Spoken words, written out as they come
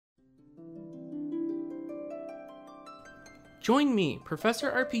Join me,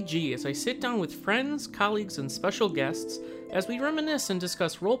 Professor RPG, as I sit down with friends, colleagues, and special guests as we reminisce and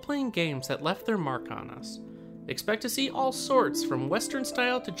discuss role-playing games that left their mark on us. Expect to see all sorts, from Western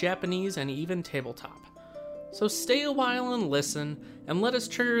style to Japanese and even tabletop. So stay a while and listen, and let us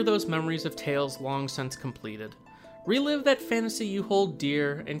trigger those memories of tales long since completed. Relive that fantasy you hold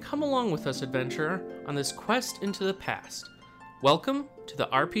dear, and come along with us, adventurer, on this quest into the past. Welcome to the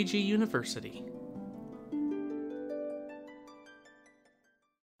RPG University.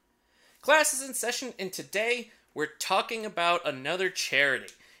 Class is in session, and today we're talking about another charity.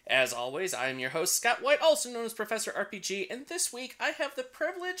 As always, I am your host, Scott White, also known as Professor RPG, and this week I have the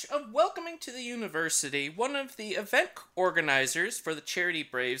privilege of welcoming to the university one of the event organizers for the Charity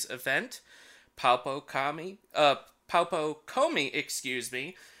Braves event, Paupo Komi,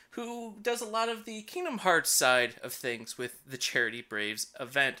 who does a lot of the Kingdom Hearts side of things with the Charity Braves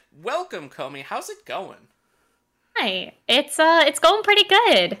event. Welcome, Komi. How's it going? Hi. It's going pretty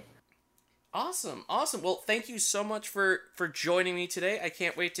good. Awesome. Well, thank you so much for joining me today. I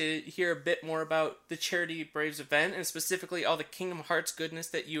can't wait to hear a bit more about the Charity Braves event and specifically all the Kingdom Hearts goodness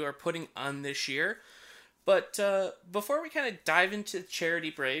that you are putting on this year. But before we kind of dive into Charity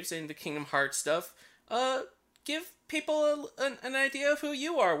Braves and the Kingdom Hearts stuff, give people an idea of who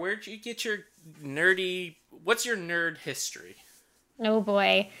you are. Where'd you get your what's your nerd history? Oh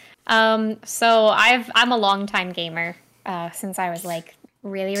boy. So I'm a longtime gamer since I was like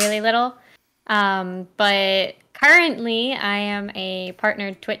really, really little. But currently I am a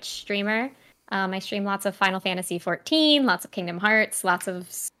partnered Twitch streamer. I stream lots of Final Fantasy XIV, lots of Kingdom Hearts, lots of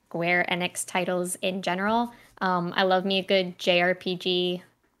Square Enix titles in general. I love me a good JRPG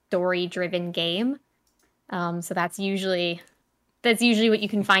story-driven game. So that's usually what you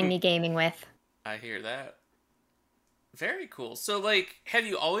can find me gaming with. I hear that. Very cool. So, like, have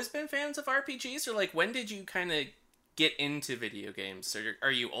you always been fans of RPGs, or like, when did you kind of get into video games? Or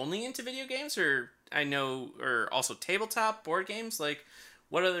are you only into video games, or also tabletop board games? Like,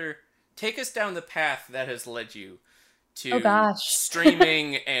 what other? Take us down the path that has led you to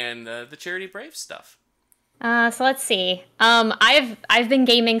streaming and the Charity Brave stuff. So let's see. I've been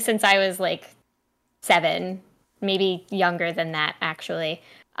gaming since I was like 7, maybe younger than that, actually.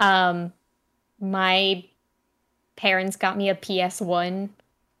 My parents got me a PS1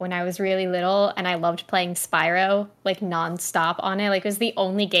 when I was really little, and I loved playing Spyro, like, nonstop on it. Like, it was the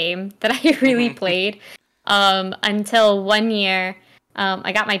only game that I really played. Until one year,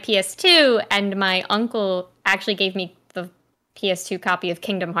 I got my PS2, and my uncle actually gave me the PS2 copy of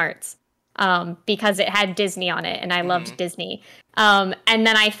Kingdom Hearts, because it had Disney on it, and I loved Disney. And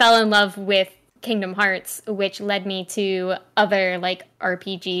then I fell in love with Kingdom Hearts, which led me to other, like,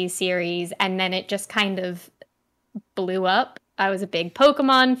 RPG series, and then it just kind of blew up. I was a big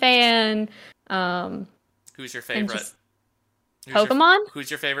Pokemon fan. Who's your favorite? Pokemon?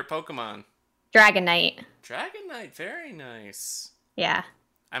 Who's your favorite Pokemon? Dragonite. Dragonite, very nice. Yeah.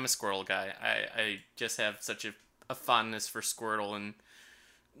 I'm a Squirtle guy. I just have such a fondness for Squirtle, and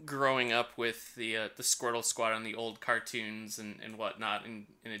growing up with the Squirtle Squad on the old cartoons and whatnot, in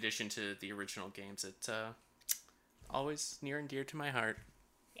addition to the original games, it's always near and dear to my heart.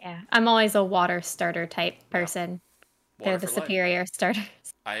 Yeah, I'm always a water starter type person. Yeah. They're the superior starters.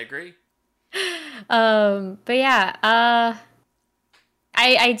 I agree. But yeah,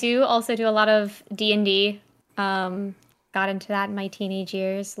 I do also do a lot of D&D. Got into that in my teenage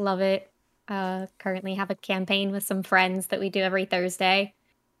years. Love it. Currently have a campaign with some friends that we do every Thursday.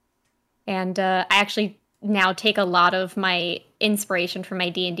 And I actually now take a lot of my inspiration for my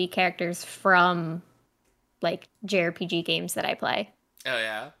D&D characters from, like, JRPG games that I play. Oh,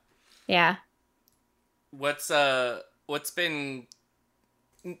 yeah? Yeah. What's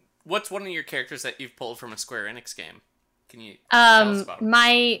one of your characters that you've pulled from a Square Enix game? Can you tell us about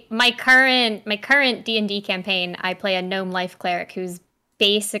it? My current D&D campaign, I play a gnome life cleric who's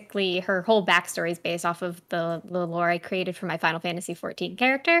basically, her whole backstory is based off of the lore I created for my Final Fantasy XIV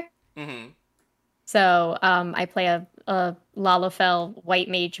character. Mm-hmm. So I play a Lalafell white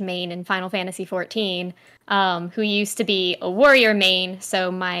mage main in Final Fantasy XIV, who used to be a warrior main. So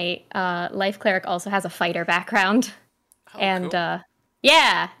my life cleric also has a fighter background. Oh, and cool.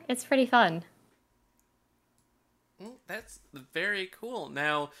 Yeah, it's pretty fun. Well, that's very cool.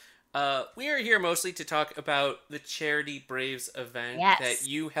 Now, we are here mostly to talk about the Charity Braves event that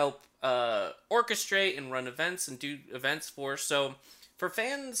you help orchestrate and run events and do events for. So, for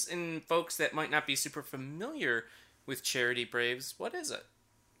fans and folks that might not be super familiar with Charity Braves, what is it?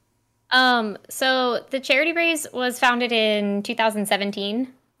 So the Charity Braves was founded in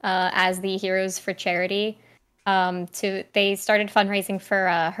 2017 as the Heroes for Charity. They started fundraising for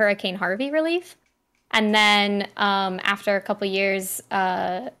Hurricane Harvey relief. And then after a couple years,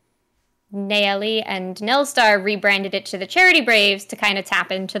 Naeli and Nelstar rebranded it to the Charity Braves to kind of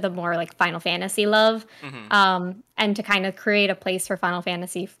tap into the more like Final Fantasy love, and to kind of create a place for Final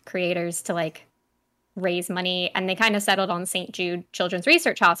Fantasy creators to like raise money. And they kind of settled on St. Jude Children's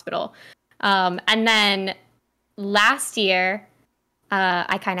Research Hospital. And then last year,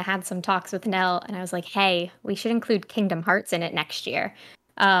 I kind of had some talks with Nell, and I was like, hey, we should include Kingdom Hearts in it next year.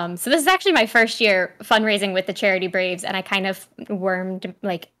 So this is actually my first year fundraising with the Charity Braves, and I kind of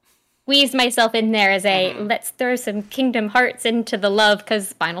squeezed myself in there as a let's throw some Kingdom Hearts into the love,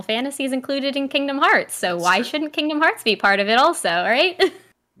 because Final Fantasy is included in Kingdom Hearts, so why shouldn't Kingdom Hearts be part of it also, right?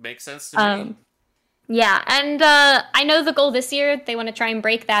 Makes sense to me. Yeah, and I know the goal this year, they want to try and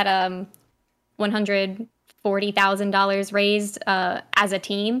break that $140,000 raised as a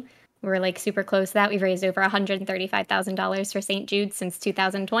team. We're like super close to that. We've raised over $135,000 for St. Jude since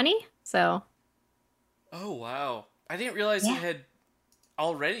 2020. So. Oh, wow. I didn't realize you had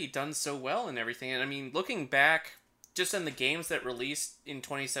already done so well and everything. And I mean, looking back just on the games that released in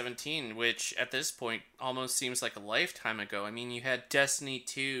 2017, which at this point almost seems like a lifetime ago. I mean, you had Destiny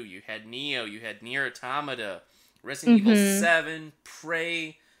 2, you had Nioh, you had Nier Automata, Resident Evil 7,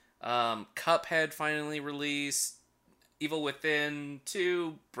 Prey, Cuphead finally released, Evil Within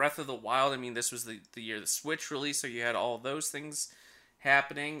 2, Breath of the Wild. I mean, this was the year the Switch released, so you had all those things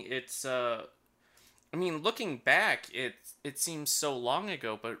happening. It's, I mean, looking back, it seems so long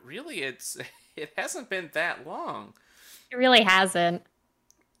ago, but really it hasn't been that long. It really hasn't.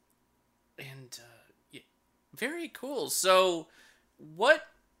 And, yeah, very cool. So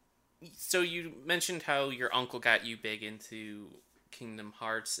you mentioned how your uncle got you big into Kingdom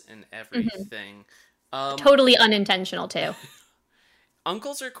Hearts and everything. Totally unintentional too.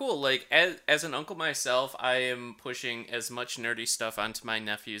 Uncles are cool. Like, as an uncle myself, I am pushing as much nerdy stuff onto my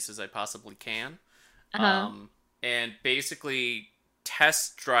nephews as I possibly can. And basically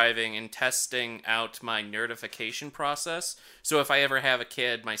test driving and testing out my nerdification process. So if I ever have a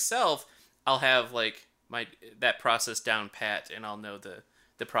kid myself, I'll have like that process down pat, and I'll know the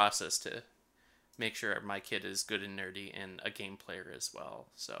process to make sure my kid is good and nerdy and a game player as well.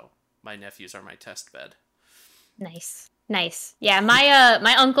 So my nephews are my test bed. Nice. Yeah,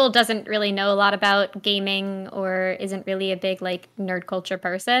 my uncle doesn't really know a lot about gaming or isn't really a big like nerd culture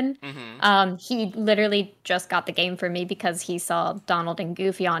person. He literally just got the game for me because he saw Donald and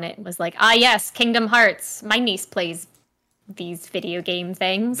Goofy on it and was like, yes, Kingdom Hearts. My niece plays these video game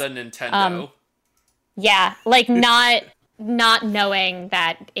things. The Nintendo. Yeah, like not knowing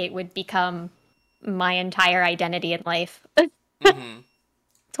that it would become my entire identity in life.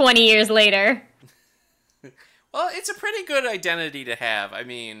 20 years later. Well, it's a pretty good identity to have. I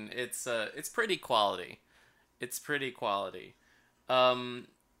mean, it's pretty quality. It's pretty quality.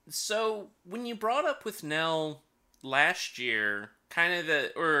 So when you brought up with Nell last year, kind of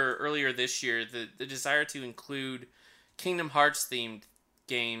or earlier this year, the desire to include Kingdom Hearts themed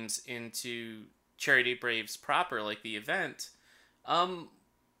games into Charity Braves proper, like the event,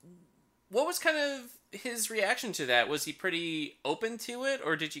 what was kind of his reaction to that? Was he pretty open to it,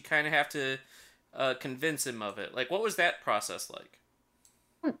 or did you kind of have to convince him of it? Like, what was that process like?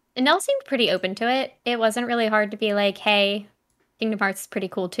 Nell seemed pretty open to it. It wasn't really hard to be like, hey, Kingdom Hearts is pretty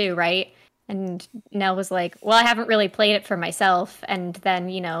cool too, right? And Nell was like, well, I haven't really played it for myself. And then,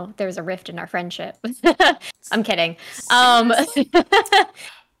 there was a rift in our friendship. I'm kidding. But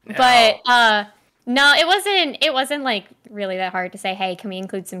no, it wasn't like really that hard to say, hey, can we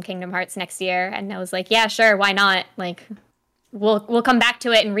include some Kingdom Hearts next year? And I was like, yeah, sure, why not? Like, we'll come back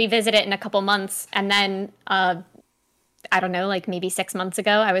to it and revisit it in a couple months. And then I don't know, like maybe 6 months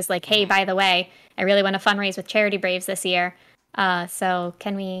ago, I was like, hey, by the way, I really want to fundraise with Charity Braves this year. So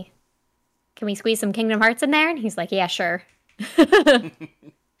can we squeeze some Kingdom Hearts in there? And he's like, yeah, sure.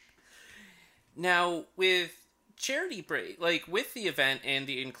 Now, with Charity Brave, like with the event and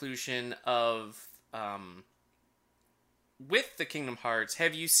the inclusion of with the Kingdom Hearts,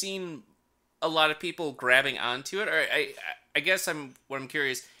 have you seen a lot of people grabbing onto it? Or I guess what I'm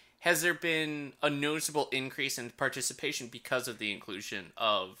curious, has there been a noticeable increase in participation because of the inclusion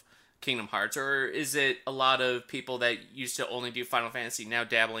of Kingdom Hearts? Or is it a lot of people that used to only do Final Fantasy now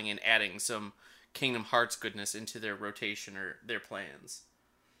dabbling in adding some Kingdom Hearts goodness into their rotation or their plans?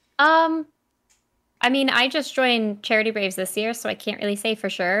 I mean, I just joined Charity Braves this year, so I can't really say for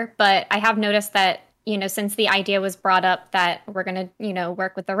sure. But I have noticed that, since the idea was brought up that we're going to,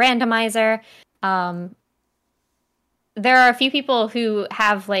 work with the randomizer, there are a few people who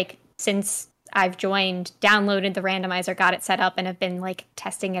have, like, since I've joined, downloaded the randomizer, got it set up, and have been, like,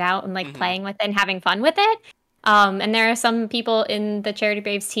 testing it out and, like, playing with it and having fun with it. And there are some people in the Charity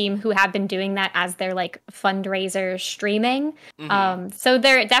Braves team who have been doing that as their like fundraiser streaming. So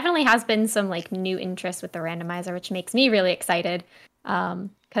there definitely has been some like new interest with the randomizer, which makes me really excited.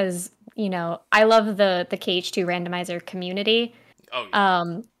 Because you know I love the KH2 randomizer community. Oh,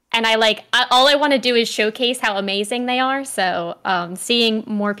 yeah. And all I want to do is showcase how amazing they are. So seeing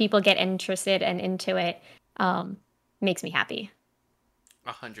more people get interested and into it makes me happy.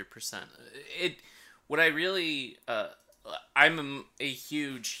 100%. What I really, I'm a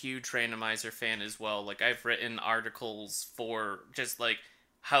huge randomizer fan as well. Like, I've written articles for just like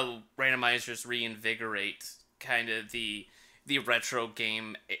how randomizers reinvigorate kind of the retro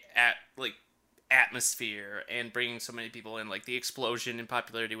game at like atmosphere and bringing so many people in, like the explosion in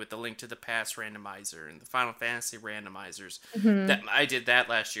popularity with the Link to the Past randomizer and the Final Fantasy randomizers. That I did that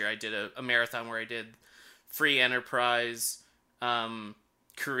last year. I did a marathon where I did Free Enterprise,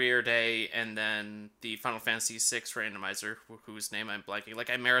 Career Day, and then the Final Fantasy VI randomizer, whose name I'm blanking. Like,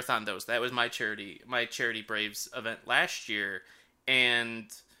 I marathoned those. That was my charity Braves event last year. And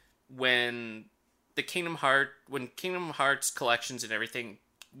when Kingdom Hearts collections and everything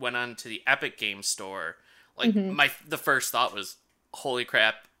went on to the Epic Games Store, like the first thought was, holy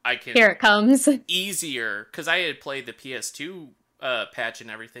crap, I can, here it comes, easier, because I had played the PS2 patch and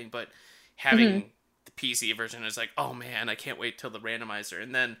everything, but having the PC version is like, oh man, I can't wait till the randomizer.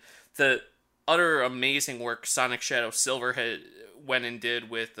 And then the utter amazing work Sonic Shadow Silver went and did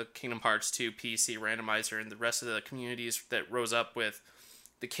with the Kingdom Hearts 2 PC randomizer, and the rest of the communities that rose up with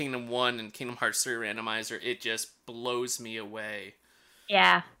the Kingdom 1 and Kingdom Hearts 3 randomizer, it just blows me away.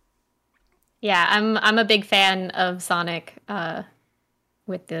 Yeah. Yeah, I'm a big fan of Sonic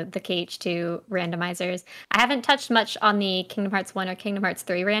with the KH2 randomizers. I haven't touched much on the Kingdom Hearts 1 or Kingdom Hearts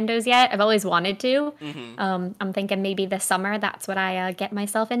 3 randos yet. I've always wanted to. I'm thinking maybe this summer that's what I get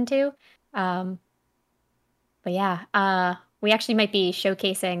myself into. But yeah, we actually might be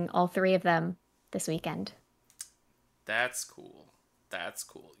showcasing all three of them this weekend. That's cool.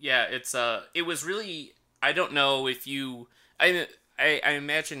 Yeah, it was really, I don't know if you, I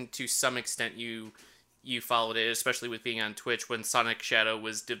imagine to some extent you followed it, especially with being on Twitch when Sonic Shadow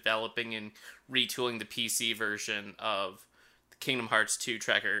was developing and retooling the PC version of the Kingdom Hearts 2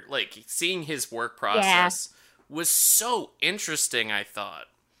 tracker. Like, seeing his work process was so interesting, I thought.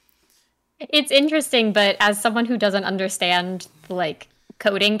 It's interesting, but as someone who doesn't understand, like,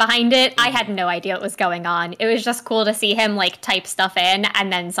 coding behind it, I had no idea what was going on. It was just cool to see him, like, type stuff in,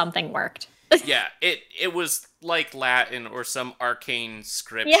 and then something worked. Yeah, it was like Latin or some arcane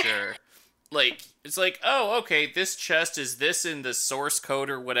scripture. Like, it's like, oh, okay, this chest is this in the source code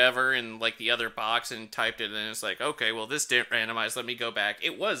or whatever in, like, the other box, and typed it, and it's like, okay, well, this didn't randomize, let me go back.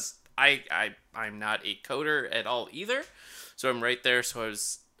 It was, I'm not a coder at all either, so I'm right there, so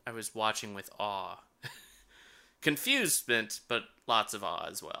I was watching with awe. Confusement, but lots of awe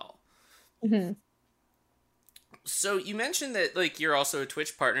as well. So, you mentioned that, like, you're also a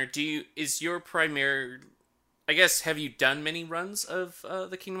Twitch partner. Is your primary... I guess, have you done many runs of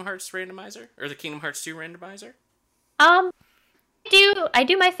the Kingdom Hearts randomizer? Or the Kingdom Hearts 2 randomizer? I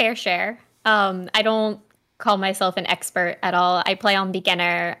do my fair share. I don't call myself an expert at all. I play on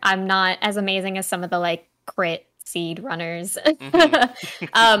beginner. I'm not as amazing as some of the, like, crit seed runners.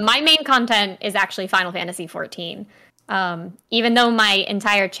 My main content is actually Final Fantasy XIV. Even though my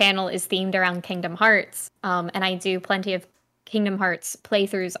entire channel is themed around Kingdom Hearts, and I do plenty of Kingdom Hearts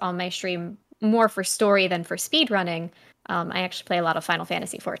playthroughs on my stream, more for story than for speedrunning, I actually play a lot of Final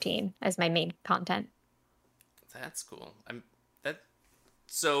Fantasy XIV as my main content. That's cool.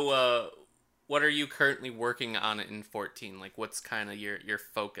 So, what are you currently working on in 14? Like, what's kind of your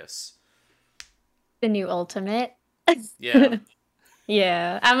focus? The new Ultimate. Yeah.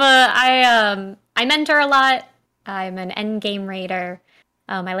 Yeah. I mentor a lot. I'm an endgame raider.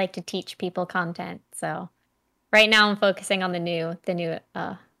 I like to teach people content. So right now I'm focusing on the new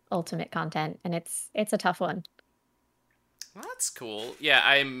Ultimate content, and it's a tough one. Well, that's cool.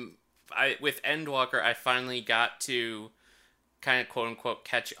 Yeah, with Endwalker, I finally got to kind of quote unquote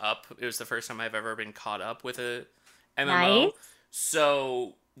catch up. It was the first time I've ever been caught up with a MMO. Nice.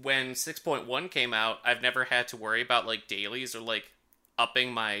 So when 6.1 came out, I've never had to worry about like dailies or like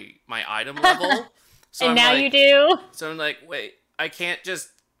upping my item level. So and I'm now like, you do. So I'm like, wait, I can't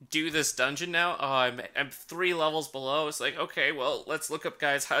just do this dungeon now? Oh, I'm 3 levels below. It's like, okay, well, let's look up,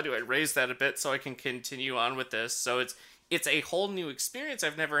 guys, how do I raise that a bit so I can continue on with this? So it's a whole new experience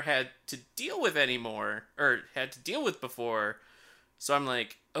I've never had to deal with anymore, or had to deal with before. So I'm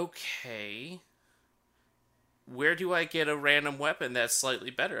like, okay, where do I get a random weapon that's slightly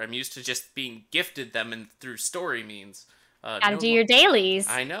better? I'm used to just being gifted them and through story means. Gotta do your dailies.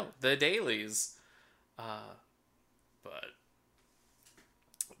 I know, the dailies. But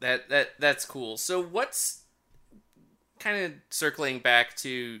that's cool. So what's kind of circling back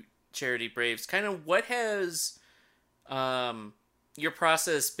to Charity Braves? Kind of what has your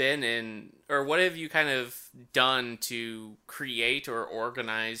process been in, or what have you kind of done to create or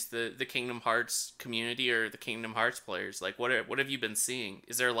organize the Kingdom Hearts community or the Kingdom Hearts players? Like, what have you been seeing?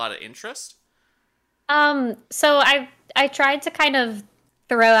 Is there a lot of interest? So I tried to kind of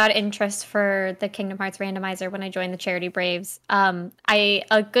throw out interest for the Kingdom Hearts randomizer when I joined the Charity Braves.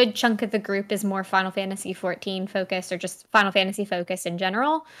 A good chunk of the group is more Final Fantasy 14 focused or just Final Fantasy focused in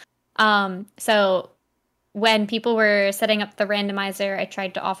general. So when people were setting up the randomizer, I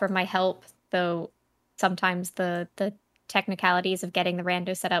tried to offer my help, though sometimes the technicalities of getting the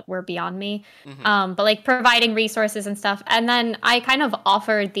rando set up were beyond me. Mm-hmm. But like providing resources and stuff. And then I kind of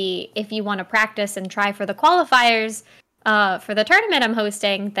offered if you want to practice and try for the qualifiers for the tournament I'm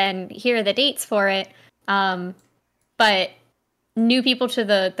hosting, then here are the dates for it. But new people to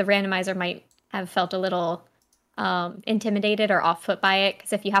the randomizer might have felt a little intimidated or off put by it.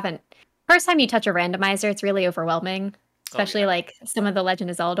 Because if you haven't, first time you touch a randomizer, it's really overwhelming, especially like some of the Legend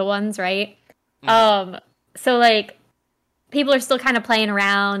of Zelda ones, right? Mm-hmm. So like people are still kind of playing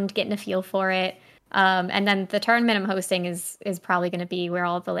around, getting a feel for it. And then the tournament I'm hosting is probably going to be where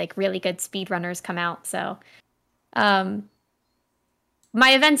all the like really good speedrunners come out. So my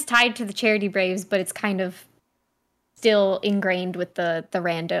event's tied to the Charity Braves, but it's kind of still ingrained with the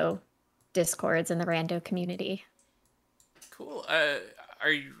rando discords and the rando community. Cool.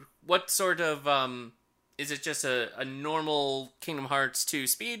 What sort of is it just a normal Kingdom Hearts 2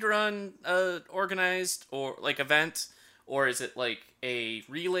 speedrun organized or like event, or is it like a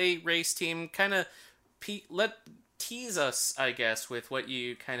relay race team? Kind of tease us, I guess, with what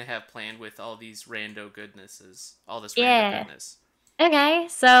you kind of have planned with all these rando goodnesses, all this rando goodness. Okay,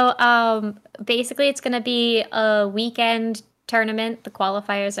 so basically it's going to be a weekend tournament. The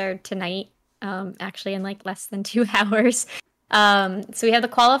qualifiers are tonight, actually in like less than 2 hours. So we have the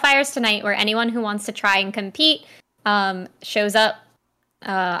qualifiers tonight where anyone who wants to try and compete shows up.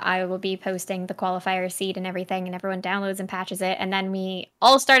 I will be posting the qualifier seed and everything, and everyone downloads and patches it. And then we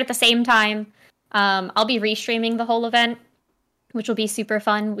all start at the same time. I'll be restreaming the whole event, which will be super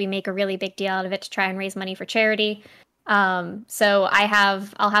fun. We make a really big deal out of it to try and raise money for charity. So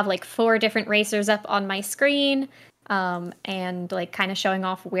I'll have like 4 different racers up on my screen, and like kind of showing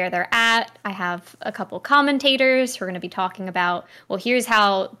off where they're at. I have a couple commentators who are going to be talking about, well, here's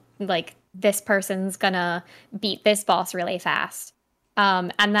how like this person's gonna beat this boss really fast.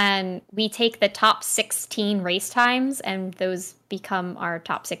 And then we take the top 16 race times, and those become our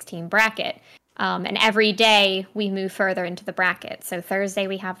top 16 bracket. And every day we move further into the bracket. So Thursday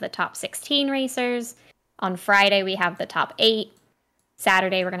we have the top 16 racers. On Friday we have the top 8.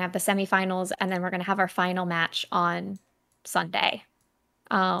 Saturday we're going to have the semifinals, and then we're going to have our final match on Sunday.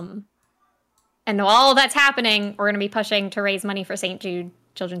 And while all that's happening, we're going to be pushing to raise money for St. Jude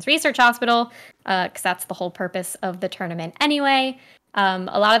Children's Research Hospital, because that's the whole purpose of the tournament anyway. A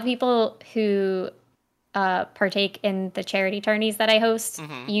lot of the people who partake in the charity tourneys that I host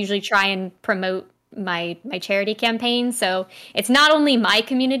usually try and promote my charity campaign. So it's not only my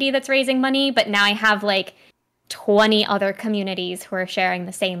community that's raising money, but now I have like 20 other communities who are sharing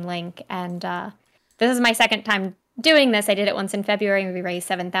the same link. And this is my second time doing this. I did it once in February, and we raised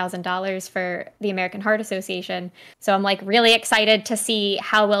 $7,000 for the American Heart Association. So I'm like really excited to see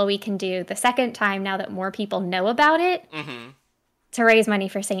how well we can do the second time now that more people know about it. To raise money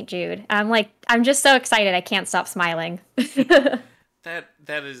for St. Jude. I'm just so excited. I can't stop smiling. That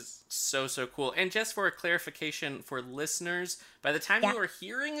is so cool. And just for a clarification for listeners, by the time you are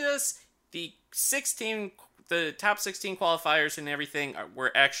hearing this, the top 16 qualifiers and everything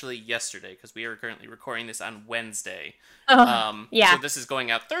were actually yesterday, because we are currently recording this on Wednesday. So this is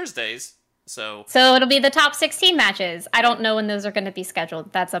going out Thursdays. So it'll be the top 16 matches. I don't know when those are going to be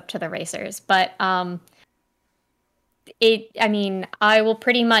scheduled. That's up to the racers. But I will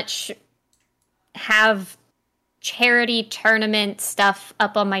pretty much have charity tournament stuff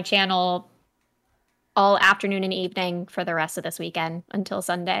up on my channel all afternoon and evening for the rest of this weekend until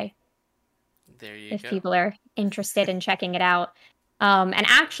Sunday. There you go. If people are interested in checking it out. And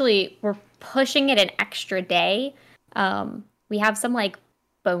actually, we're pushing it an extra day. We have some like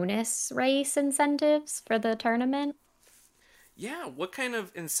bonus race incentives for the tournament. Yeah, what kind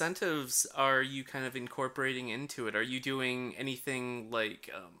of incentives are you kind of incorporating into it? Are you doing anything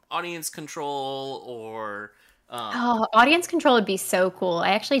like audience control or... audience control would be so cool. I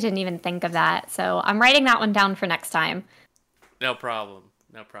actually didn't even think of that. So I'm writing that one down for next time. No problem.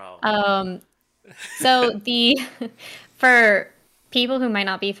 So for people who might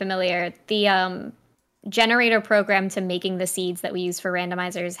not be familiar, the generator program to making the seeds that we use for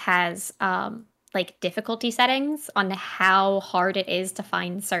randomizers has like difficulty settings on how hard it is to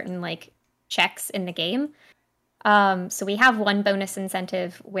find certain like checks in the game. So we have one bonus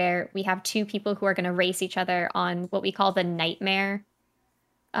incentive where we have two people who are going to race each other on what we call the nightmare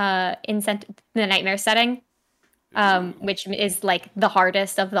incentive, the nightmare setting, which is like the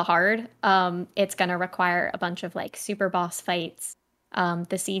hardest of the hard. It's going to require a bunch of like super boss fights.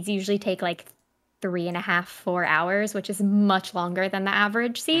 The seeds usually take like 3.5, 4 hours, which is much longer than the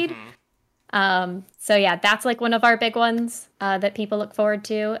average seed. So yeah, that's like one of our big ones that people look forward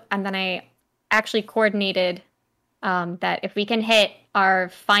to. And then I actually coordinated that if we can hit our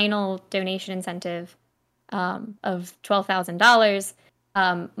final donation incentive of $12,000,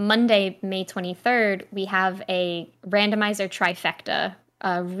 Monday, May 23rd, we have a randomizer trifecta,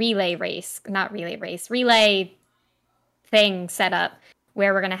 relay thing set up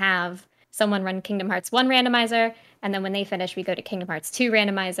where we're going to have someone run Kingdom Hearts 1 randomizer, and then when they finish, we go to Kingdom Hearts 2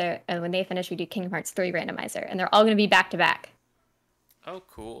 randomizer, and when they finish, we do Kingdom Hearts 3 randomizer, and they're all going to be back to back. Oh,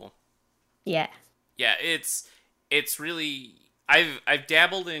 cool. Yeah. Yeah, it's really I've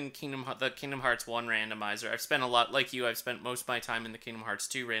dabbled in the Kingdom Hearts 1 randomizer. I've spent a lot, like you, I've spent most of my time in the Kingdom Hearts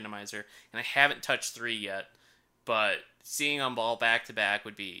 2 randomizer, and I haven't touched 3 yet, but seeing them all back to back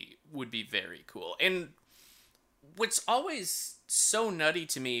would be very cool. And what's always so nutty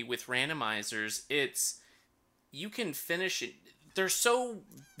to me with randomizers, you can finish it. They're so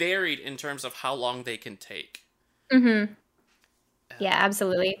varied in terms of how long they can take. Mm-hmm. Yeah,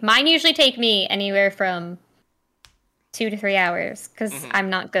 absolutely. Mine usually take me anywhere from 2 to 3 hours because I'm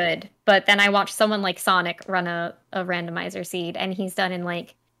not good. But then I watch someone like Sonic run a randomizer seed, and he's done in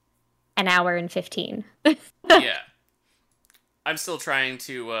like an hour and 15. Yeah. I'm still trying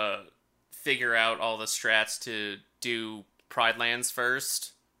to figure out all the strats to do Pride Lands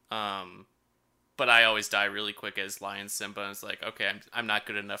first. But I always die really quick as Lion Simba, and it's like, okay, I'm not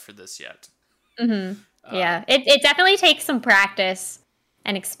good enough for this yet. Yeah, it definitely takes some practice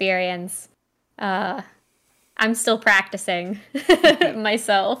and experience. I'm still practicing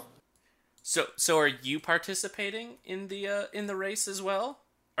myself. So are you participating in the race as well?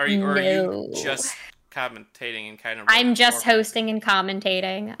 Or are you just commentating and kind of? I'm just hosting and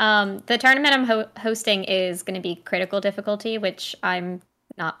commentating. The tournament I'm hosting is going to be critical difficulty, which I'm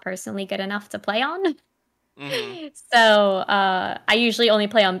not personally good enough to play on. So I usually only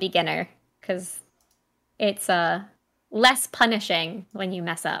play on beginner because it's less punishing when you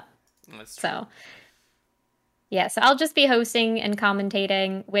mess up. That's true. So yeah, so I'll just be hosting and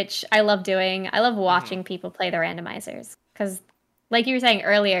commentating, which I love doing. I love watching people play the randomizers because, like you were saying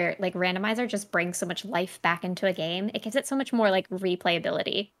earlier, like randomizer just brings so much life back into a game. It gives it so much more like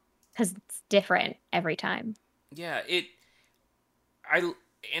replayability because it's different every time. Yeah,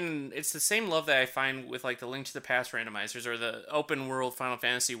 and it's the same love that I find with like the Link to the Past randomizers or the open world Final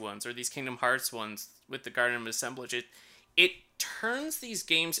Fantasy ones or these Kingdom Hearts ones with the Garden of Assemblage. It turns these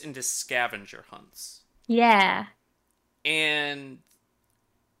games into scavenger hunts. Yeah. And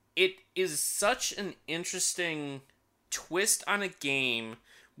it is such an interesting twist on a game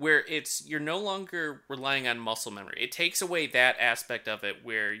where you're no longer relying on muscle memory. It takes away that aspect of it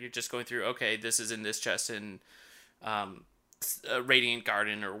where you're just going through, okay, this is in this chest in Radiant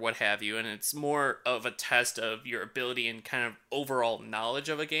Garden or what have you, and it's more of a test of your ability and kind of overall knowledge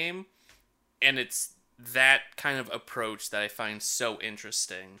of a game. And it's that kind of approach that I find so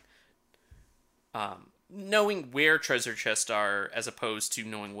interesting. Knowing where treasure chests are as opposed to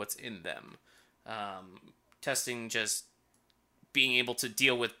knowing what's in them. Testing just being able to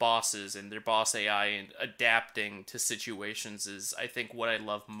deal with bosses and their boss AI and adapting to situations is, I think, what I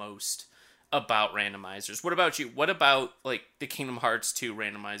love most about randomizers. What about you? What about like the Kingdom Hearts 2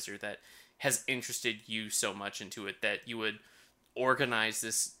 randomizer that has interested you so much into it that you would organize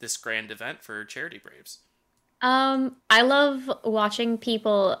this grand event for Charity Braves? I love watching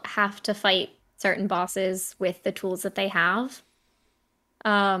people have to fight certain bosses with the tools that they have.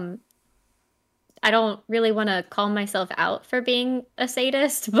 I don't really want to call myself out for being a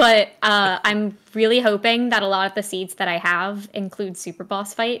sadist, but I'm really hoping that a lot of the seeds that I have include super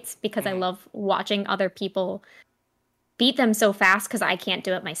boss fights because I love watching other people beat them so fast because I can't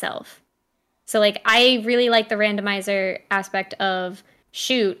do it myself. So like I really like the randomizer aspect of,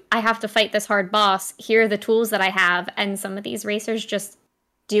 shoot, I have to fight this hard boss. Here are the tools that I have, and some of these racers just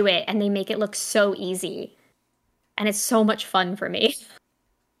do it and they make it look so easy. And it's so much fun for me.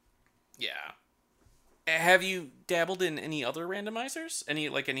 Yeah. Have you dabbled in any other randomizers? Any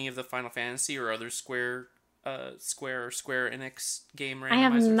of the Final Fantasy or other Square Enix game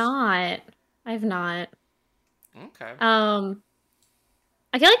randomizers? I have not. Okay.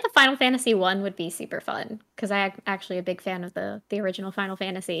 I feel like the Final Fantasy one would be super fun because I'm actually a big fan of the original Final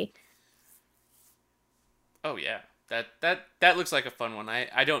Fantasy. Oh yeah, that looks like a fun one.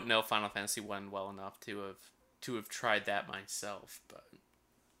 I don't know Final Fantasy one well enough to have tried that myself, but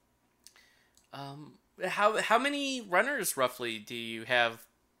how many runners roughly do you have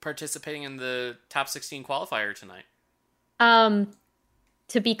participating in the top 16 qualifier tonight? Um,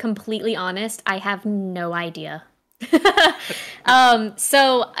 to be completely honest, I have no idea. When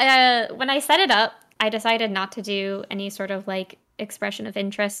I set it up, I decided not to do any sort of like expression of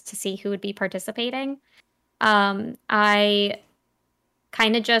interest to see who would be participating. I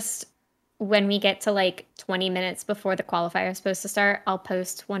kind of just, when we get to like 20 minutes before the qualifier is supposed to start, I'll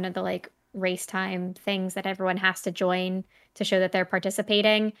post one of the like race time things that everyone has to join to show that they're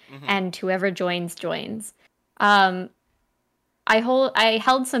participating, Mm-hmm. and whoever joins joins. Um, I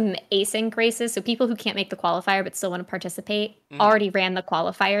held some async races, so people who can't make the qualifier but still want to participate Mm-hmm. already ran the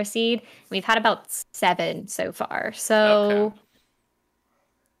qualifier seed. We've had about 7 so far. Okay. So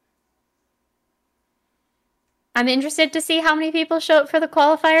I'm interested to see how many people show up for the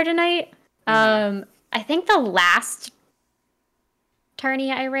qualifier tonight. Mm-hmm. I think the last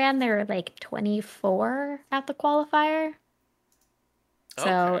tourney I ran, there were like 24 at the qualifier.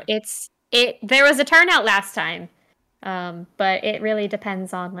 So Okay. it there was a turnout last time. But it really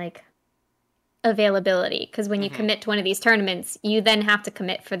depends on like availability because when you Mm-hmm. commit to one of these tournaments, you then have to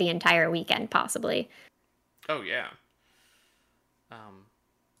commit for the entire weekend possibly. Oh yeah. Um,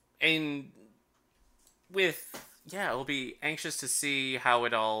 and with yeah, we'll be anxious to see how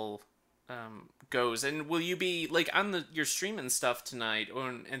it all goes. And will you be like on your stream and stuff tonight,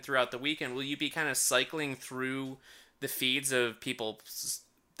 and throughout the weekend? Will you be kind of cycling through the feeds of people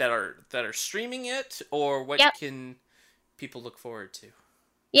that are streaming it, or what Yep. can people look forward to?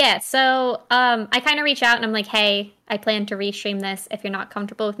 Yeah, so I kind of reach out and I'm like, hey, I plan to restream this. If you're not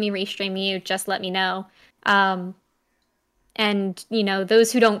comfortable with me restreaming you, just let me know. Um, and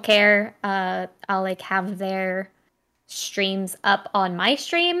those who don't care, I'll like have their streams up on my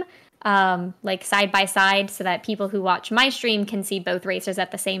stream, like side by side, so that people who watch my stream can see both racers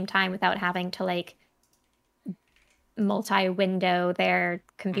at the same time without having to like multi-window their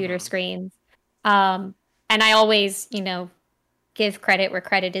computer Mm-hmm. screens. Um, and I always, give credit where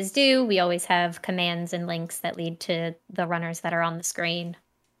credit is due. We always have commands and links that lead to the runners that are on the screen.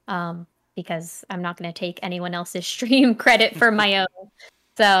 Because I'm not going to take anyone else's stream credit for my own.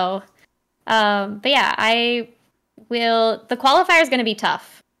 So, but yeah, I will. The qualifier is going to be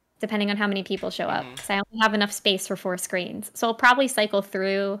tough, depending on how many people show up, Mm-hmm. because I only have enough space for 4 screens. So I'll probably cycle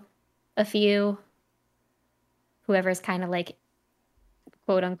through a few. Whoever's kind of like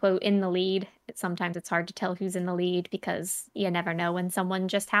quote unquote in the lead. Sometimes it's hard to tell who's in the lead because you never know when someone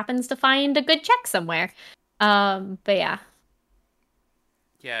just happens to find a good check somewhere. But yeah.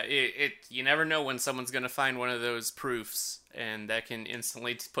 Yeah, it you never know when someone's gonna find one of those proofs, and that can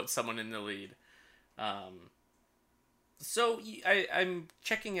instantly put someone in the lead. Um, I'm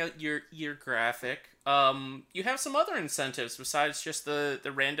checking out your graphic. You have some other incentives besides just the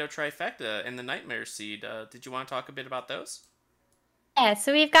rando trifecta and the nightmare seed. Did you want to talk a bit about those? Yeah,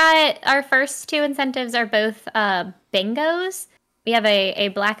 so we've got our first 2 incentives are both bingos. We have a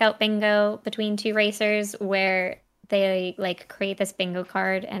blackout bingo between 2 racers where they like create this bingo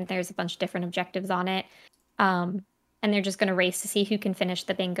card and there's a bunch of different objectives on it. Um, and they're just going to race to see who can finish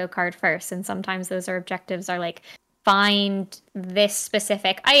the bingo card first. And sometimes those are objectives are like find this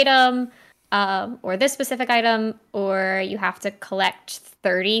specific item, or this specific item, or you have to collect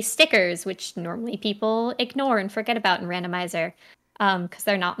 30 stickers, which normally people ignore and forget about in randomizer because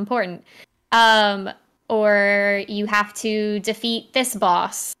they're not important. Um, or you have to defeat this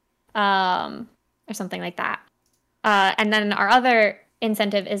boss, or something like that. And then our other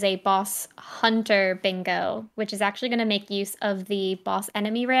incentive is a boss hunter bingo, which is actually going to make use of the boss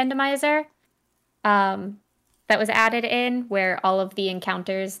enemy randomizer um, that was added in, where all of the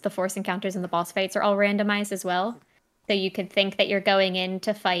encounters, the force encounters and the boss fights are all randomized as well. So you could think that you're going in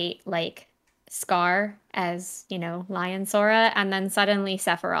to fight like Scar as, Lion Sora, and then suddenly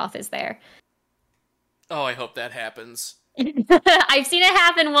Sephiroth is there. Oh, I hope that happens. I've seen it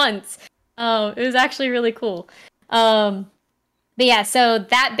happen once. Oh, it was actually really cool. Um, but yeah, so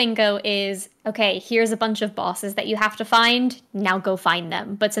that bingo is okay, here's a bunch of bosses that you have to find. Now go find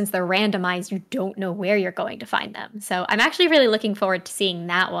them. But since they're randomized, you don't know where you're going to find them. So I'm actually really looking forward to seeing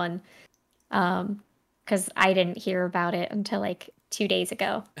that one. Because I didn't hear about it until like 2 days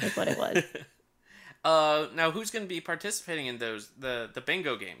ago, is what it was. Now who's going to be participating in the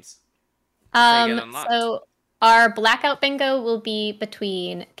bingo games if they get unlocked? So our blackout bingo will be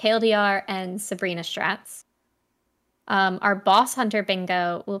between KLDR and Sabrina Stratz. Our Boss Hunter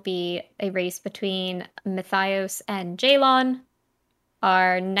Bingo will be a race between Mythios and Jalon.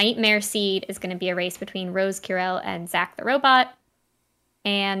 Our Nightmare Seed is going to be a race between Rose Curel and Zach the Robot.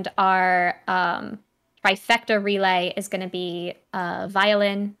 And our Trifecta Relay is going to be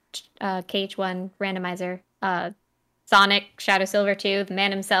Violin, KH1 Randomizer, Sonic, Shadow Silver 2, the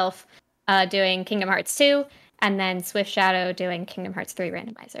man himself, doing Kingdom Hearts 2, and then Swift Shadow doing Kingdom Hearts 3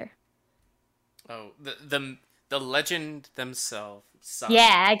 Randomizer. Oh, the legend themselves. Sonic.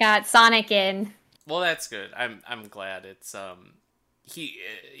 Yeah, I got Sonic in. Well, that's good. I'm glad. It's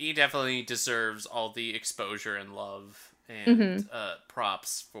he definitely deserves all the exposure and love and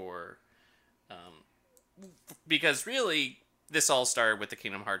props for because really this all started with the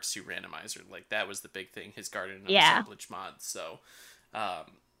Kingdom Hearts 2 randomizer. Like that was the big thing. His Garden of Assemblage mod. So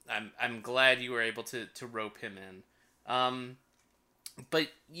I'm glad you were able to rope him in. But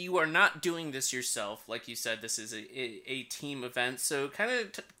you are not doing this yourself. Like you said, this is a team event. So kind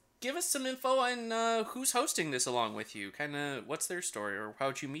of give us some info on who's hosting this along with you. Kind of what's their story or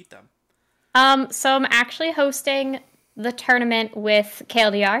how'd you meet them? So I'm actually hosting the tournament with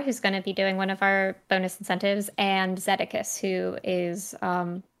KLDR, who's going to be doing one of our bonus incentives, and Zedicus, who is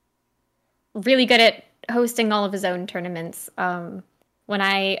really good at hosting all of his own tournaments. When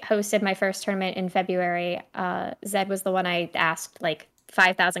I hosted my first tournament in February, Zed was the one I asked like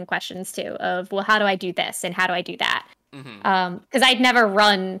 5,000 questions to of, well, how do I do this? And how do I do that? Because I'd never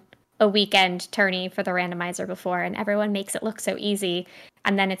run a weekend tourney for the randomizer before, and everyone makes it look so easy.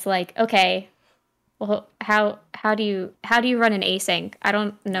 And then it's like, okay, well, how do you run an async? I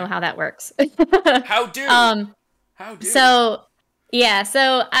don't know how that works. How do? So yeah,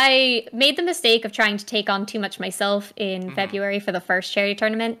 so I made the mistake of trying to take on too much myself in February for the first charity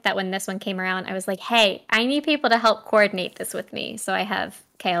tournament, that when this one came around, I was like, hey, I need people to help coordinate this with me. So I have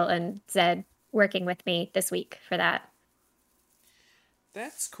Kale and Zed working with me this week for that.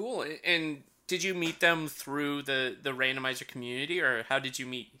 That's cool. And did you meet them through the randomizer community, or how did you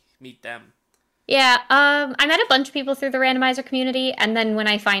meet them? Yeah, I met a bunch of people through the randomizer community, and then when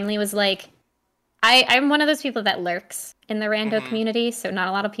I finally was like, I'm one of those people that lurks in the rando community, so not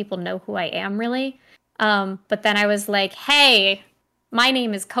a lot of people know who I am, really. But then I was like, hey, my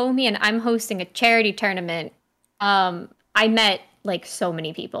name is Comey, and I'm hosting a charity tournament. I met, like, so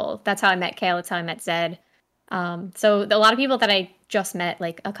many people. That's how I met Kale. That's how I met Zed. So a lot of people that I just met,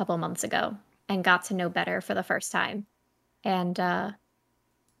 like, a couple months ago and got to know better for the first time. And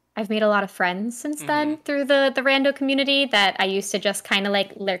I've made a lot of friends since then through the rando community that I used to just kind of,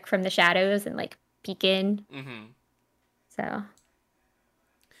 like, lurk from the shadows and, like, peek in. So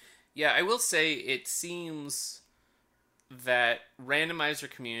yeah, I will say it seems that randomizer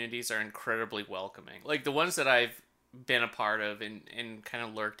communities are incredibly welcoming. Like the ones that I've been a part of and kind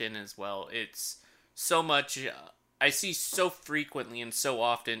of lurked in as well, it's so much I see so frequently and so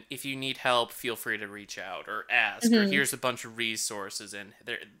often, if you need help, feel free to reach out or ask, or here's a bunch of resources, and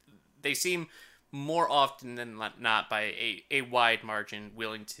they seem more often than not by a wide margin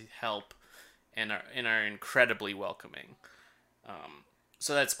willing to help and are incredibly welcoming.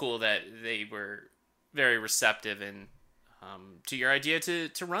 So that's cool that they were very receptive and to your idea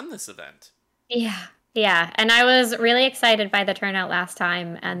to run this event. Yeah, and I was really excited by the turnout last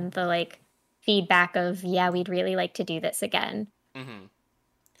time and the like feedback of, yeah, we'd really like to do this again.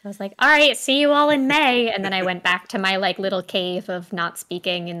 I was like, all right, see you all in May. And then I went back to my like little cave of not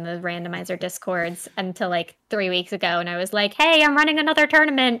speaking in the randomizer discords until like 3 weeks ago. And I was like, hey, I'm running another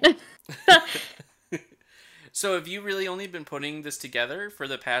tournament. So have you really only been putting this together for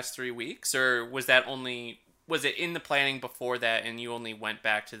the past 3 weeks, or was it in the planning before that and you only went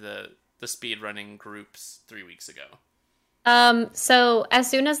back to the speedrunning groups 3 weeks ago? So as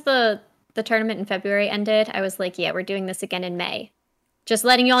soon as the tournament in February ended, I was like, yeah, we're doing this again in May. Just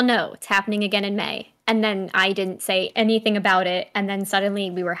letting y'all know it's happening again in May. And then I didn't say anything about it. And then suddenly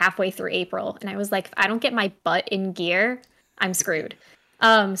we were halfway through April. And I was like, if I don't get my butt in gear, I'm screwed.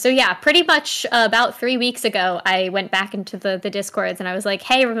 So yeah, pretty much about 3 weeks ago, I went back into the discords and I was like,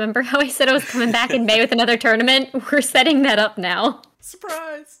 hey, remember how I said I was coming back in May with another tournament? We're setting that up now.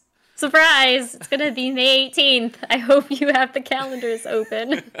 Surprise! It's going to be May 18th. I hope you have the calendars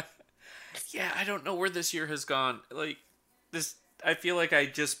open. Yeah, I don't know where this year has gone. Like, I feel like I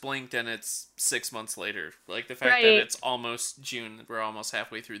just blinked and it's 6 months later. Like, the fact that it's almost June, we're almost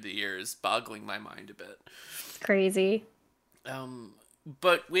halfway through the year, is boggling my mind a bit. It's crazy.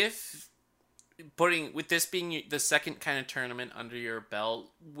 But with this being the second kind of tournament under your belt,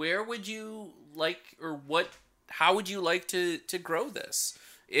 where would you like, or how would you like to grow this?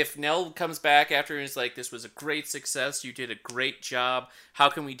 if Nell comes back after and is like, this was a great success, you did a great job, how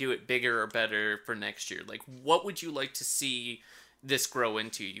can we do it bigger or better for next year? Like, what would you like to see this grow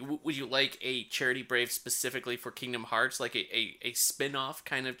into? Would you like a Charity Brave specifically for Kingdom Hearts, like a spin-off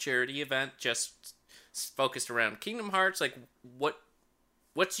kind of charity event just focused around Kingdom Hearts? Like,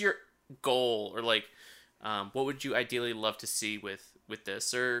 what's your goal, or like, what would you ideally love to see with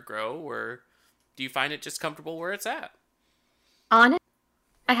this, or grow, or do you find it just comfortable where it's at? Honestly,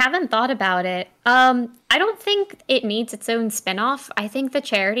 I haven't thought about it. I don't think it needs its own spin-off. I think the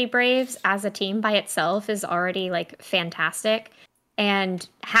Charity Braves as a team by itself is already like fantastic. And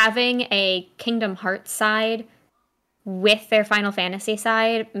having a Kingdom Hearts side with their Final Fantasy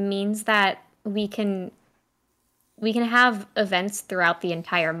side means that we can have events throughout the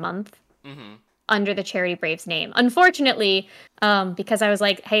entire month under the Charity Braves name. Unfortunately, because I was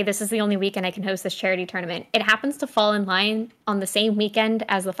like, hey, this is the only weekend I can host this charity tournament, it happens to fall in line on the same weekend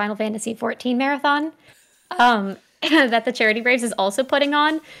as the Final Fantasy XIV marathon that the Charity Braves is also putting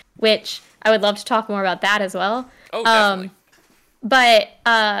on, which I would love to talk more about that as well. Oh, definitely.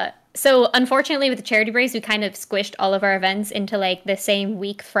 So unfortunately with the Charity Braves, we kind of squished all of our events into like the same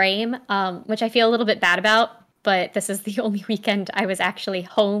week frame, which I feel a little bit bad about. But this is the only weekend I was actually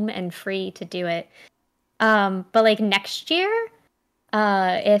home and free to do it. But like next year,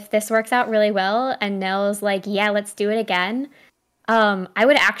 if this works out really well and Nell's like, yeah, let's do it again, I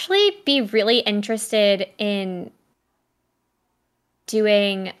would actually be really interested in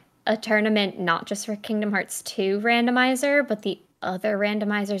doing a tournament not just for Kingdom Hearts 2 randomizer, but the other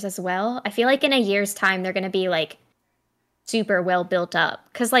randomizers as well. I feel like in a year's time, they're going to be like super well built up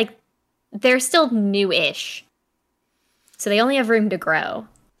because like they're still new-ish. So they only have room to grow.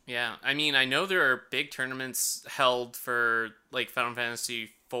 Yeah, I mean, I know there are big tournaments held for like Final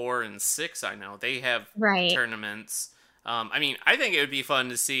Fantasy 4 and 6. I know they have tournaments. I mean, I think it would be fun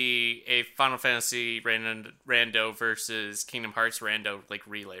to see a Final Fantasy rando versus Kingdom Hearts rando like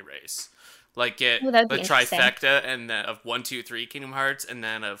relay race. Like get the trifecta and then of 1, 2, 3 Kingdom Hearts, and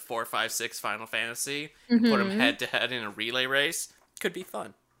then of 4, 5, 6 Final Fantasy, and put them head to head in a relay race. Could be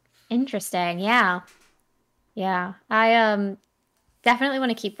fun. Interesting, yeah. Yeah, I definitely want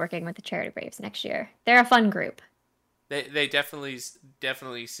to keep working with the Charity Braves next year. They're a fun group. They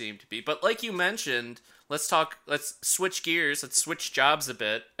definitely seem to be. But like you mentioned, let's switch gears, let's switch jobs a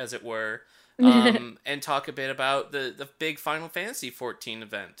bit, as it were, and talk a bit about the big Final Fantasy XIV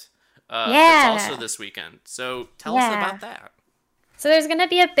event. That's also this weekend. So tell us about that. So there's going to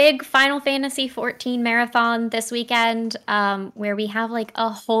be a big Final Fantasy XIV marathon this weekend, where we have like a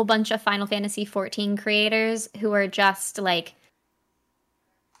whole bunch of Final Fantasy XIV creators who are just like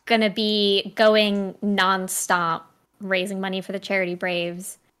going to be going nonstop, raising money for the Charity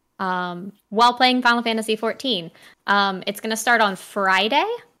Braves, while playing Final Fantasy XIV. It's going to start on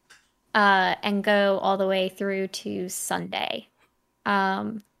Friday, and go all the way through to Sunday.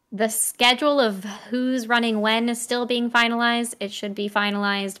 The schedule of who's running when is still being finalized. It should be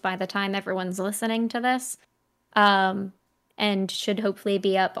finalized by the time everyone's listening to this, and should hopefully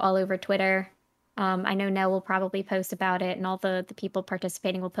be up all over Twitter. I know Nell will probably post about it, and all the people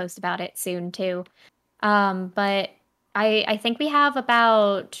participating will post about it soon too. But I think we have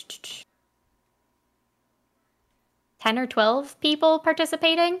about 10 or 12 people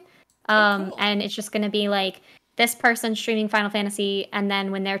participating, cool. And it's just going to be like this person streaming Final Fantasy, and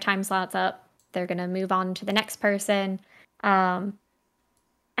then when their time slot's up, they're going to move on to the next person. And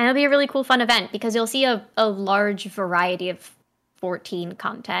it'll be a really cool, fun event because you'll see a large variety of 14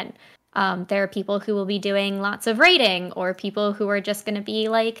 content. There are people who will be doing lots of raiding, or people who are just going to be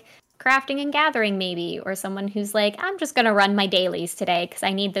like crafting and gathering maybe, or someone who's like, I'm just going to run my dailies today because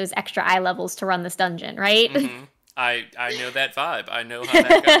I need those extra eye levels to run this dungeon, right? Mm-hmm. I know that vibe. I know how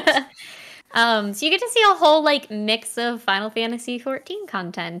that goes. So you get to see a whole like mix of Final Fantasy XIV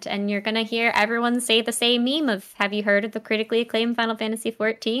content, and you're gonna hear everyone say the same meme of, have you heard of the critically acclaimed Final Fantasy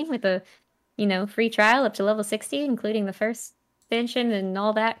XIV with a, free trial up to level 60, including the first expansion and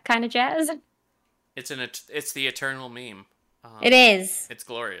all that kind of jazz? It's the eternal meme. It is. It's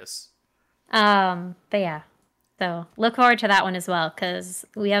glorious. But yeah, so look forward to that one as well, because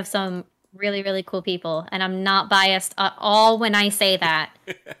we have some really, really cool people, and I'm not biased at all when I say that,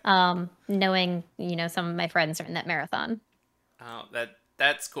 knowing, some of my friends are in that marathon. Oh,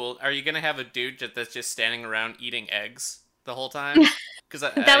 that's cool. Are you gonna have a dude that's just standing around eating eggs the whole time? Because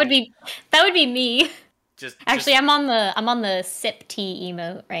that would be me. Actually, I'm on the sip tea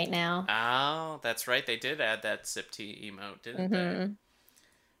emote right now. Oh, that's right. They did add that sip tea emote, didn't they?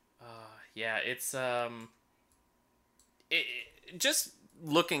 Yeah, it's just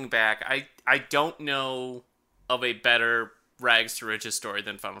looking back, I don't know of a better rags to riches story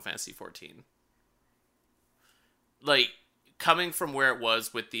than Final Fantasy 14. Like, coming from where it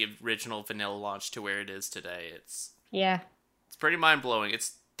was with the original vanilla launch to where it is today, it's pretty mind-blowing.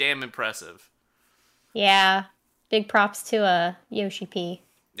 It's damn impressive. Yeah. Big props to Yoshi P.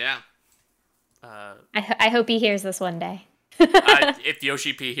 Yeah. I hope he hears this one day. If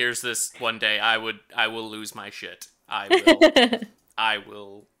Yoshi P hears this one day, I will lose my shit. I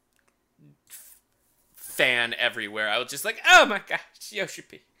will fan everywhere. I was just like, oh my gosh, Yoshi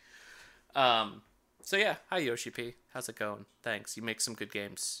P. So yeah, hi Yoshi P. How's it going? Thanks. You make some good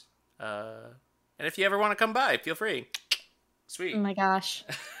games. And if you ever want to come by, feel free. Sweet. Oh my gosh.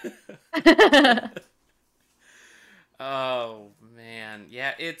 Oh man,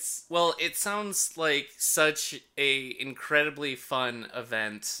 yeah. It sounds like such a incredibly fun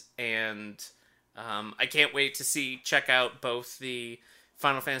event, and I can't wait to check out both the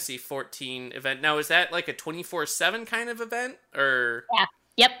Final Fantasy 14 event. Now, is that like a 24/7 kind of event, or? Yeah.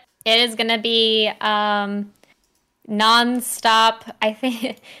 Yep. It is gonna be non-stop. I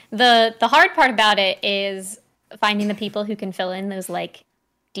think the hard part about it is finding the people who can fill in those like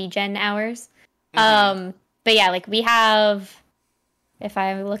degen hours. Mm-hmm. But yeah, like we have, if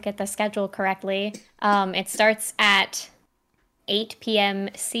I look at the schedule correctly, it starts at 8 p.m.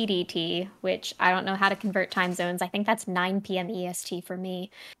 CDT, which I don't know how to convert time zones. I think that's 9 p.m. EST for me.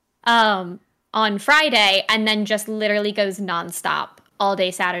 On Friday, and then just literally goes nonstop all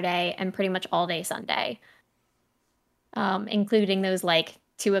day Saturday and pretty much all day Sunday, including those like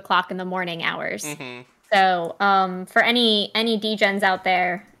 2 o'clock in the morning hours. Mm-hmm. So for any degens out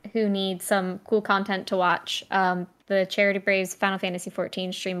there who need some cool content to watch, the Charity Braves Final Fantasy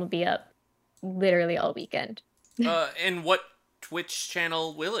 14 stream will be up literally all weekend. And what Twitch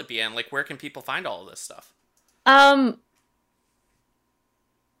channel will it be on? Like, where can people find all of this stuff?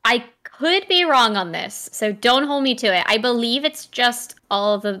 I could be wrong on this, so don't hold me to it. I believe it's just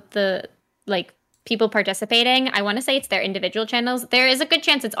all the like people participating. I want to say it's their individual channels. There is a good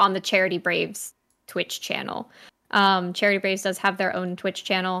chance it's on the Charity Braves Twitch channel. Charity Braves does have their own Twitch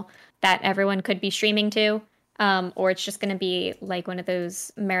channel that everyone could be streaming to, or it's just going to be like one of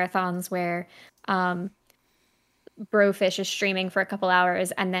those marathons where Brofish is streaming for a couple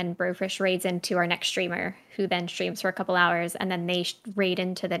hours, and then Brofish raids into our next streamer, who then streams for a couple hours, and then they raid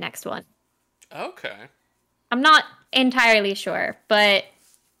into the next one. Okay. I'm not entirely sure, but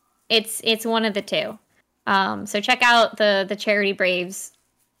it's one of the two. So check out the Charity Braves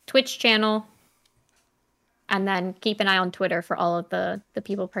Twitch channel, and then keep an eye on Twitter for all of the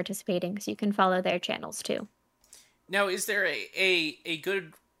people participating, so you can follow their channels too. Now, is there a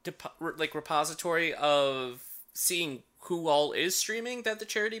good like repository of seeing who all is streaming that the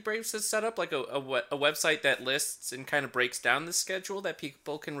Charity Braves has set up, like a website that lists and kind of breaks down the schedule that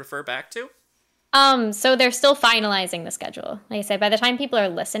people can refer back to? So they're still finalizing the schedule. Like I said, by the time people are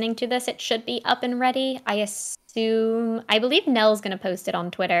listening to this, it should be up and ready. I believe Nell's going to post it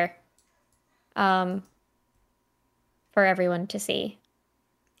on Twitter, for everyone to see.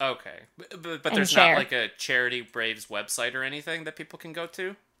 Okay. But there's not like a Charity Braves website or anything that people can go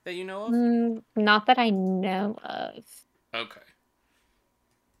to that you know of? Not that I know of. Okay.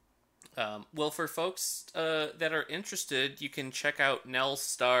 Well, for folks that are interested, you can check out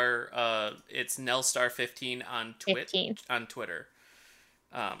Nellstar. It's Nellstar15 on on Twitter.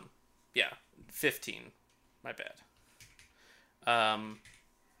 Yeah, 15. My bad.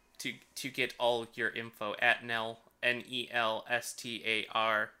 To get all your info at Nell NELSTAR 15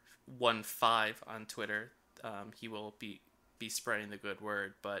 on Twitter. He will be spreading the good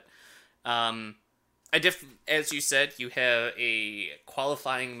word, but as you said, you have a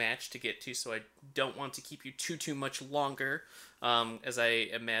qualifying match to get to, so I don't want to keep you too much longer, as I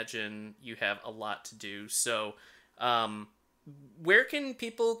imagine you have a lot to do. So where can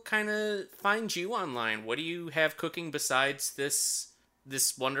people kind of find you online? What do you have cooking besides this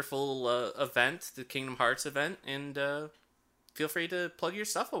wonderful event, the Kingdom Hearts event? And feel free to plug your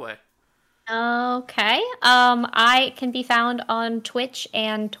stuff away. Okay. I can be found on Twitch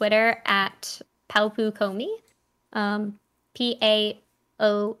and Twitter at Paupukomi. PAOPUKOMI.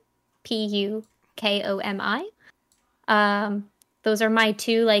 Those are my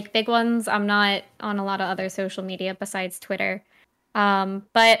two like big ones. I'm not on a lot of other social media besides Twitter.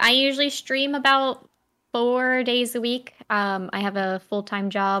 But I usually stream about 4 days a week. I have a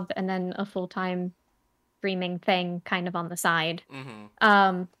full-time job and then a full-time streaming thing kind of on the side.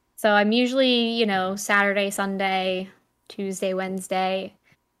 Mm-hmm. So I'm usually, Saturday, Sunday, Tuesday, Wednesday.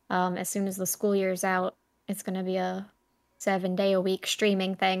 As soon as the school year's out, it's going to be a 7-day-a-week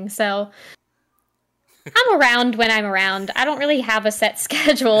streaming thing. So I'm around when I'm around. I don't really have a set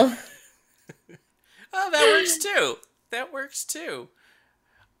schedule. Oh, that works too. that works too.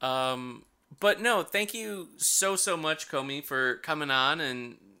 But no, thank you so much, Comey, for coming on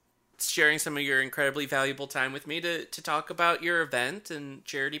and sharing some of your incredibly valuable time with me to talk about your event and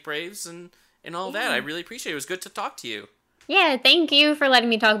Charity Braves and all that. I really appreciate it. It was good to talk to you. Yeah, thank you for letting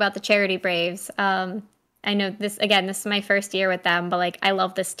me talk about the Charity Braves. I know this is my first year with them, but like I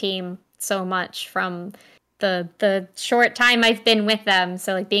love this team so much from the short time I've been with them.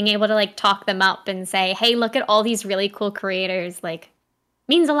 So like being able to like talk them up and say, "Hey, look at all these really cool creators," like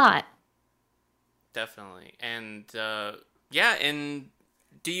means a lot. Definitely. And yeah, and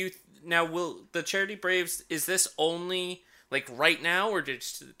do you now will the Charity Braves, is this only like right now, or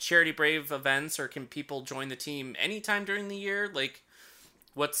just Charity Brave events, or can people join the team anytime during the year? Like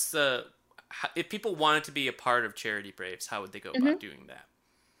what's the if people wanted to be a part of Charity Braves, how would they go about doing that?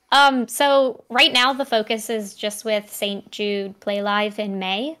 So right now the focus is just with St. Jude Play Live in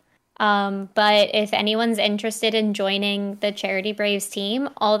May. But if anyone's interested in joining the Charity Braves team,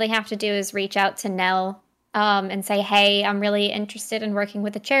 all they have to do is reach out to Nell, and say, "Hey, I'm really interested in working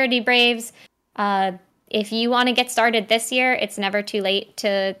with the Charity Braves. If you want to get started this year, it's never too late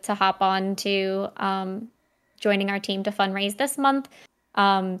to hop on to joining our team to fundraise this month.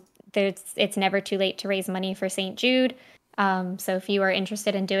 It's never too late to raise money for St. Jude. So if you are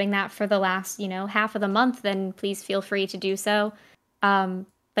interested in doing that for the last, half of the month, then please feel free to do so.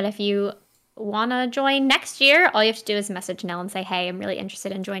 But if you want to join next year, all you have to do is message Nell and say, "Hey, I'm really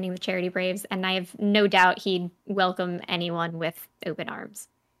interested in joining the Charity Braves." And I have no doubt he'd welcome anyone with open arms.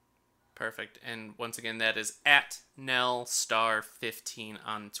 Perfect. And once again, that is at NellStar15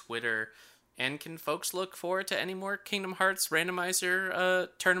 on Twitter. And can folks look forward to any more Kingdom Hearts randomizer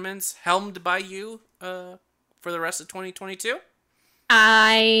tournaments helmed by you for the rest of 2022?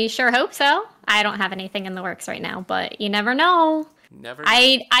 I sure hope so. I don't have anything in the works right now, but you never know. Never know.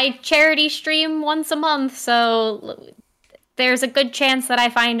 I charity stream once a month, so there's a good chance that I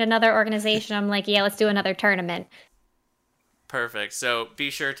find another organization. I'm like, yeah, let's do another tournament. Perfect. So be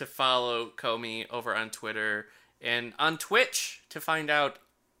sure to follow Comey over on Twitter and on Twitch to find out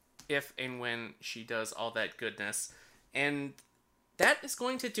if and when she does all that goodness. And that is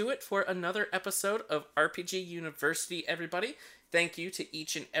going to do it for another episode of RPG University, everybody. Thank you to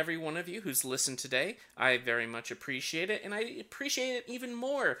each and every one of you who's listened today. I very much appreciate it, and I appreciate it even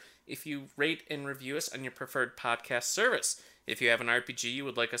more if you rate and review us on your preferred podcast service. If you have an RPG you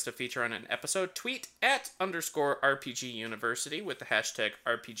would like us to feature on an episode, tweet at _RPG University with the hashtag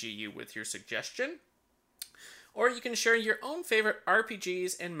RPGU with your suggestion. Or you can share your own favorite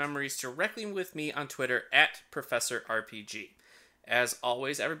RPGs and memories directly with me on Twitter at Professor RPG. As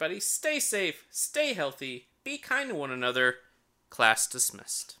always, everybody, stay safe, stay healthy, be kind to one another. Class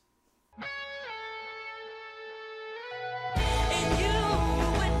dismissed.